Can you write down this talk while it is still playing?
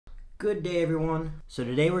Good day, everyone. So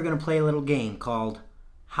today we're going to play a little game called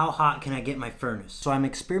How Hot Can I Get My Furnace? So I'm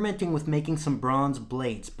experimenting with making some bronze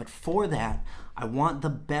blades, but for that I want the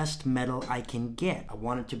best metal I can get. I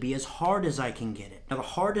want it to be as hard as I can get it. Now the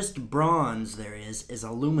hardest bronze there is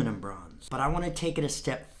aluminum bronze, but I want to take it a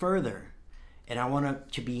step further and I want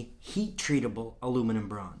it to be heat treatable aluminum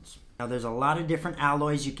bronze. Now there's a lot of different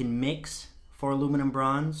alloys you can mix for aluminum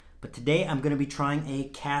bronze, but today I'm going to be trying a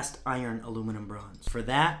cast iron aluminum bronze. For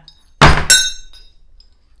that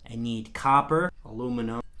I need copper,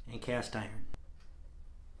 aluminum, and cast iron.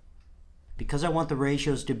 Because I want the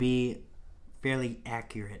ratios to be fairly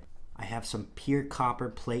accurate, I have some pure copper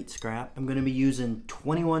plate scrap. I'm going to be using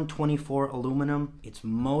 2124 aluminum. It's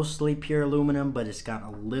mostly pure aluminum, but it's got a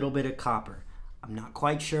little bit of copper. I'm not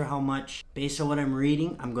quite sure how much. Based on what I'm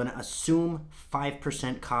reading, I'm going to assume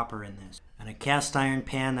 5% copper in this. And a cast iron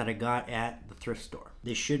pan that I got at the thrift store.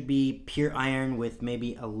 This should be pure iron with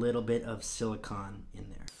maybe a little bit of silicon in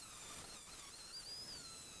there.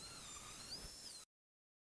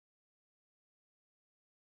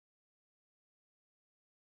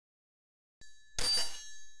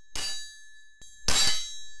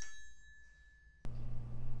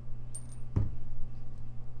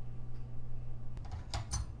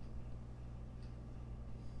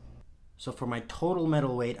 So for my total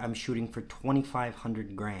metal weight, I'm shooting for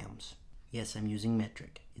 2,500 grams. Yes, I'm using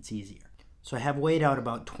metric. It's easier. So I have weighed out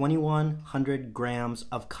about 2,100 grams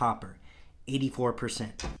of copper,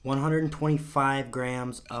 84%. 125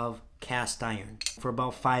 grams of cast iron for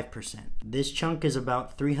about 5%. This chunk is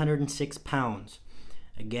about 306 pounds.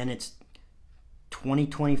 Again, it's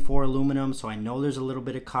 2024 aluminum, so I know there's a little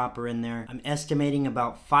bit of copper in there. I'm estimating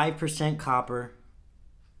about 5% copper.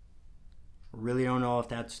 Really don't know if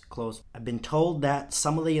that's close. I've been told that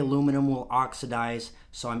some of the aluminum will oxidize,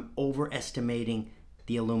 so I'm overestimating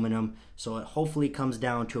the aluminum, so it hopefully comes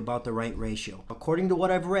down to about the right ratio. According to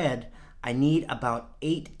what I've read, I need about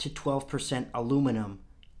 8 to 12% aluminum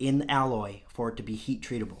in the alloy for it to be heat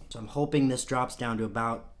treatable. So I'm hoping this drops down to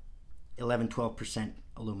about 11-12%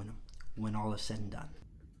 aluminum when all is said and done.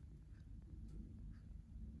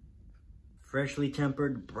 Freshly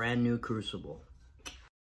tempered, brand new crucible.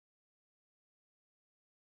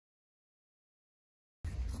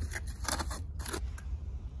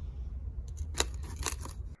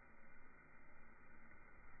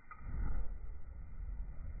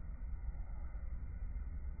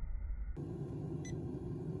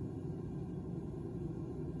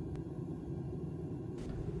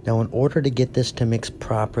 Now in order to get this to mix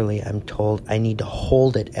properly, I'm told I need to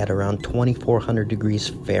hold it at around 2400 degrees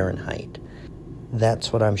Fahrenheit.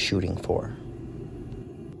 That's what I'm shooting for.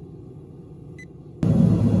 So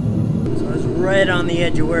it's right on the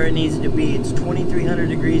edge of where it needs to be. It's 2300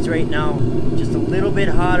 degrees right now. Just a little bit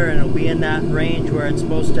hotter and it'll be in that range where it's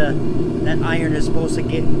supposed to, that iron is supposed to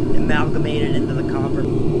get amalgamated into the copper.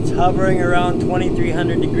 It's hovering around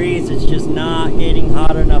 2300 degrees. It's just not getting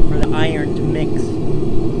hot enough for the iron to mix.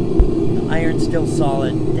 Iron's still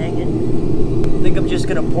solid. Dang it. I think I'm just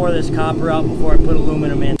gonna pour this copper out before I put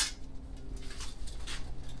aluminum in.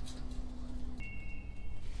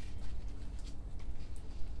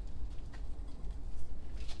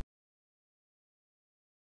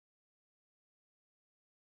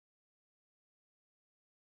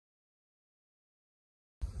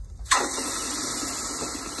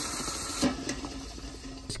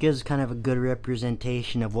 This gives kind of a good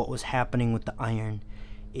representation of what was happening with the iron.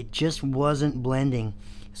 It just wasn't blending.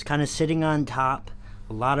 It's kind of sitting on top.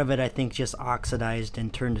 A lot of it I think just oxidized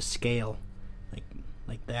and turned to scale.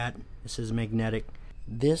 Like that. This is magnetic.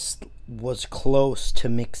 This was close to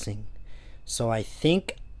mixing. So I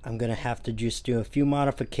think I'm going to have to just do a few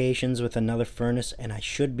modifications with another furnace and I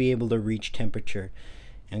should be able to reach temperature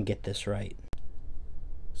and get this right.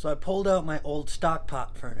 So I pulled out my old stock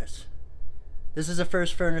pot furnace. This is the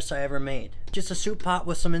first furnace I ever made. Just a soup pot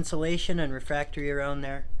with some insulation and refractory around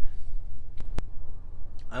there.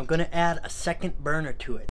 I'm going to add a second burner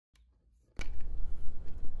to it.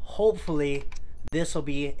 Hopefully this will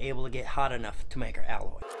be able to get hot enough to make our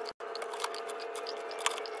alloy.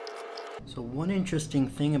 So one interesting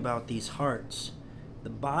thing about these hearts, the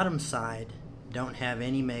bottom side don't have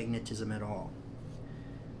any magnetism at all.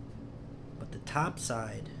 But the top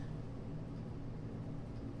side,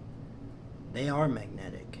 they are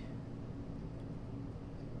magnetic.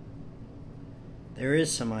 There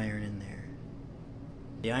is some iron in there.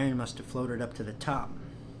 The iron must have floated up to the top.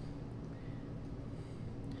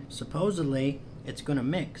 Supposedly, it's going to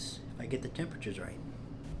mix if I get the temperatures right.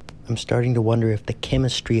 I'm starting to wonder if the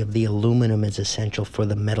chemistry of the aluminum is essential for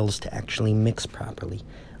the metals to actually mix properly.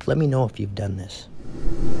 Let me know if you've done this.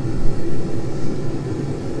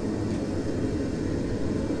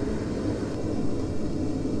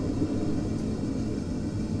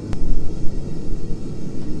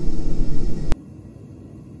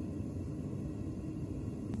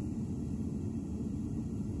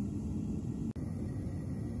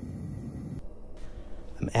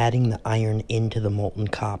 I'm adding the iron into the molten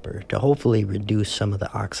copper to hopefully reduce some of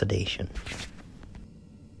the oxidation.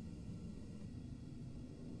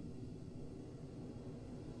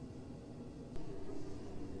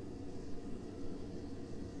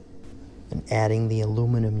 And adding the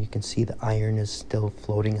aluminum, you can see the iron is still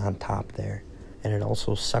floating on top there. And it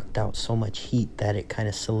also sucked out so much heat that it kind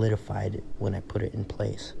of solidified it when I put it in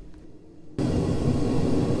place.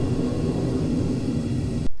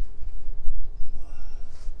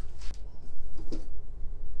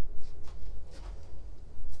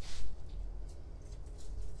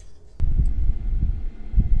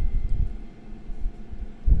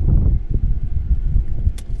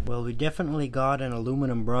 Well, we definitely got an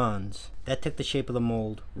aluminum bronze. That took the shape of the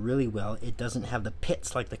mold really well. It doesn't have the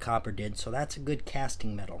pits like the copper did, so that's a good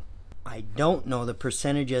casting metal. I don't know the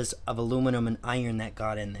percentages of aluminum and iron that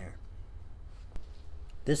got in there.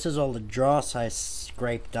 This is all the dross I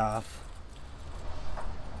scraped off.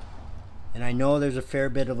 And I know there's a fair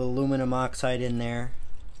bit of aluminum oxide in there.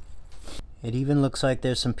 It even looks like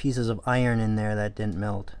there's some pieces of iron in there that didn't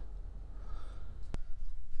melt.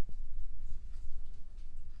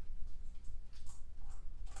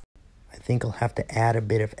 I think I'll have to add a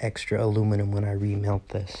bit of extra aluminum when I remelt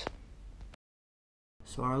this.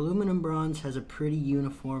 So our aluminum bronze has a pretty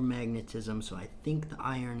uniform magnetism, so I think the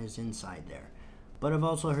iron is inside there. But I've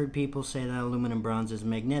also heard people say that aluminum bronze is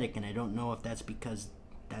magnetic, and I don't know if that's because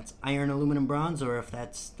that's iron aluminum bronze or if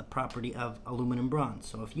that's the property of aluminum bronze.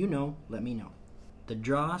 So if you know, let me know. The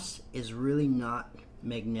dross is really not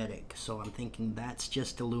magnetic, so I'm thinking that's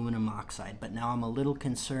just aluminum oxide, but now I'm a little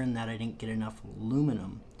concerned that I didn't get enough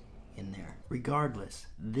aluminum in there. Regardless,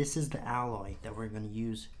 this is the alloy that we're going to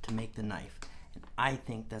use to make the knife, and I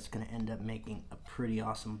think that's going to end up making a pretty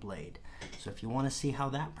awesome blade. So if you want to see how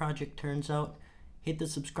that project turns out, hit the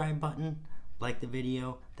subscribe button, like the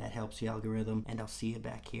video, that helps the algorithm, and I'll see you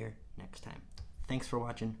back here next time. Thanks for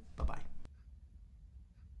watching. Bye-bye.